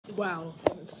Wow,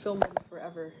 I've been filming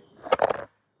forever.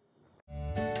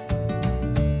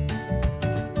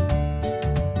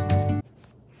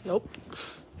 Nope.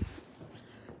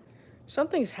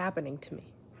 Something's happening to me.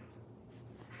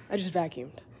 I just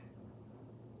vacuumed.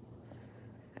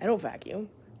 I don't vacuum,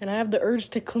 and I have the urge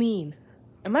to clean.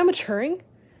 Am I maturing?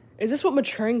 Is this what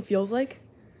maturing feels like?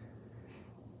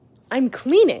 I'm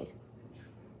cleaning.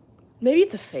 Maybe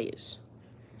it's a phase.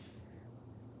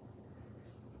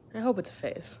 I hope it's a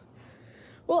phase.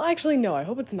 Well, actually, no, I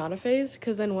hope it's not a phase,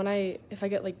 because then when I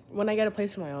get a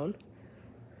place of my own,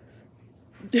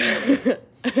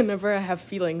 whenever I have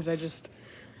feelings, I just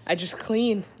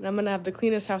clean, and I'm gonna have the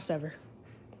cleanest house ever.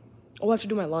 Oh, I have to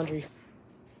do my laundry.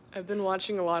 I've been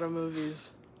watching a lot of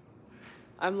movies.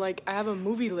 I have a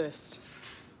movie list.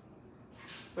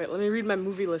 Wait, let me read my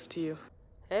movie list to you.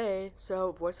 Hey,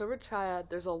 so voiceover Chaya,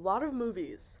 there's a lot of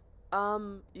movies.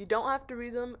 You don't have to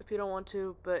read them if you don't want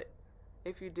to, but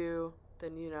if you do,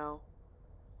 then you know.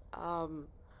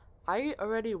 I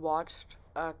already watched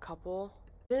a couple.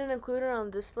 Didn't include it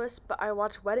on this list, but I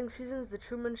watched Wedding Seasons, The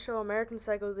Truman Show, American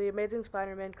Psycho, The Amazing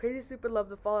Spider-Man, Crazy Stupid Love,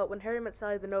 The Fallout, When Harry Met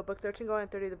Sally, The Notebook, 13 Going on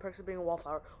 30, The Perks of Being a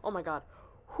Wallflower. Oh my god.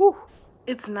 Whew.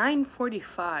 It's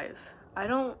 9:45. I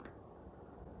don't...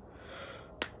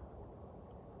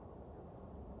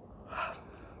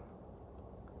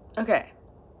 Okay.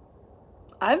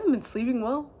 I haven't been sleeping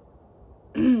well.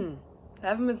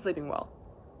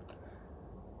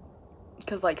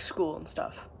 Because, like, school and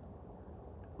stuff.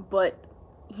 But,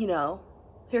 you know,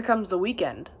 here comes the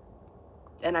weekend.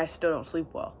 And I still don't sleep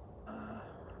well.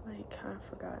 I kind of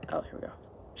forgot. Oh, here we go.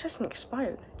 Just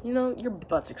expired. You know, your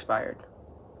butt's expired.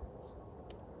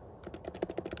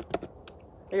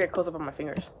 I get close up on my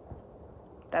fingers.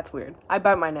 That's weird. I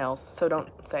bite my nails, so don't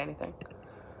say anything.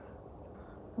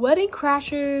 Wedding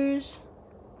Crashers.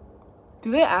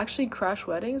 Do they actually crash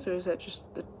weddings, or is that just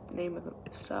the name of the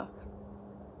stuff?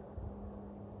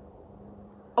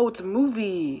 Oh, it's a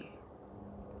movie.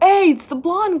 Hey, it's the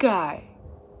blonde guy.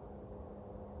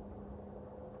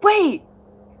 Wait,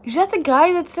 is that the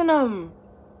guy that's in,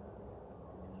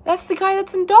 that's the guy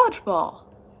that's in Dodgeball.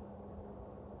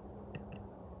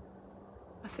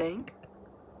 I think.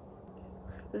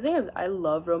 The thing is, I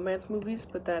love romance movies,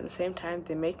 but then at the same time,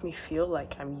 they make me feel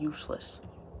like I'm useless.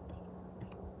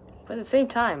 But at the same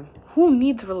time, who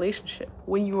needs a relationship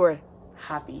when you are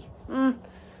happy?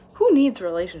 Who needs a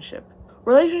relationship?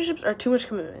 Relationships are too much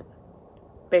commitment,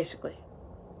 basically,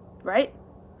 right?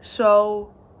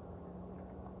 So,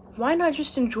 why not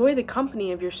just enjoy the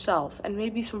company of yourself and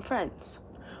maybe some friends?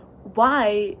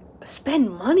 Why spend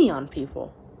money on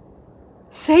people?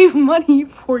 Save money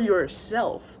for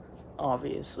yourself,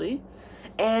 obviously,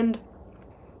 and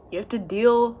you have to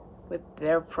deal with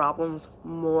their problems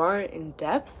more in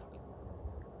depth.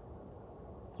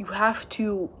 You have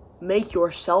to make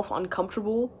yourself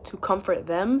uncomfortable to comfort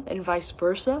them and vice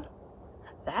versa.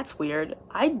 That's weird.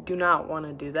 I do not want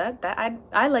to do that.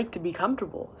 I like to be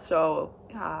comfortable. So,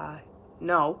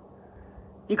 no.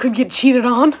 You could get cheated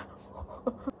on.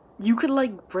 You could,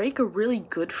 like, break a really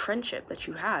good friendship that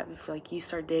you have if, like, you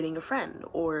start dating a friend,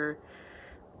 or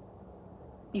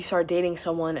you start dating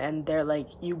someone and they're, like,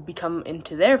 you become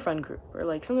into their friend group, or,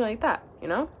 like, something like that, you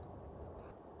know?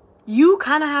 You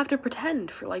kind of have to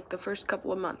pretend for, like, the first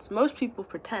couple of months. Most people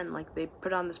pretend, like, they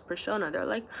put on this persona. They're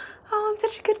like, oh, I'm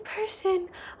such a good person.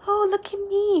 Oh, look at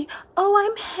me. Oh,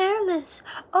 I'm hairless.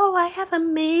 Oh, I have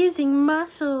amazing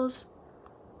muscles.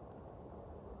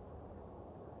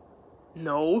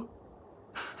 No.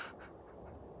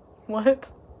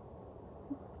 What?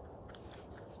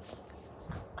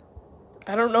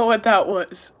 I don't know what that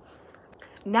was.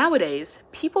 Nowadays,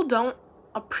 people don't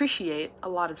appreciate a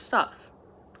lot of stuff.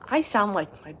 I sound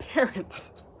like my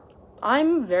parents.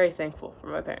 I'm very thankful for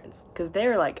my parents, because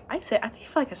they're like, I feel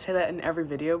like I say that in every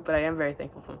video, but I am very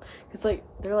thankful for them. Because, like,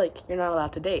 they're like, you're not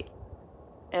allowed to date.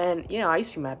 And, you know, I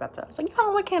used to be mad about that. I was like,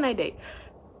 oh, why can't I date?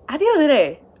 At the end of the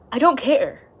day, I don't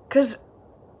care. Because,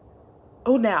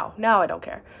 now I don't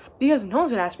care. Because no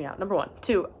one's gonna ask me out, number one.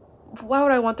 Two, why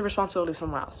would I want the responsibility of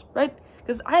someone else, right?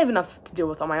 Because I have enough to deal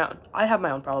with on my own. I have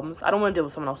my own problems. I don't want to deal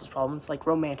with someone else's problems, like,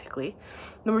 romantically.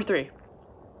 Number three,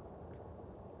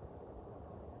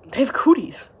 they have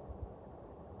cooties.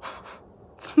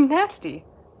 It's nasty.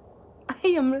 I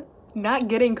am not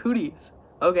getting cooties,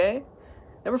 okay?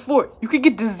 Number four, you could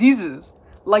get diseases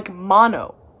like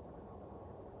mono.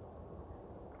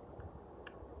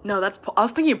 No, I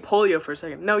was thinking of polio for a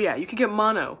second. No, yeah, you could get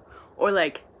mono, or,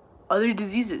 like, other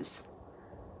diseases.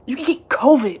 You could get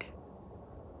COVID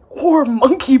or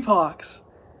monkeypox.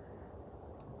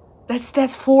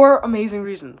 That's 4 amazing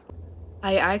reasons.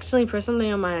 I accidentally pressed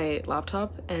something on my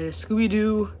laptop, and a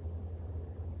Scooby-Doo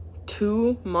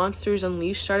 2 Monsters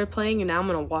Unleashed started playing, and now I'm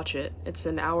gonna watch it. It's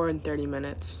an hour and 30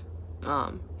 minutes.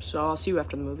 So I'll see you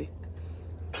after the movie.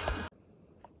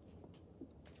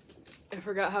 I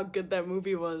forgot how good that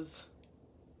movie was.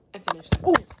 I finished it.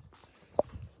 Oh!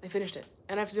 I finished it.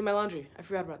 And I have to do my laundry. I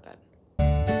forgot about that.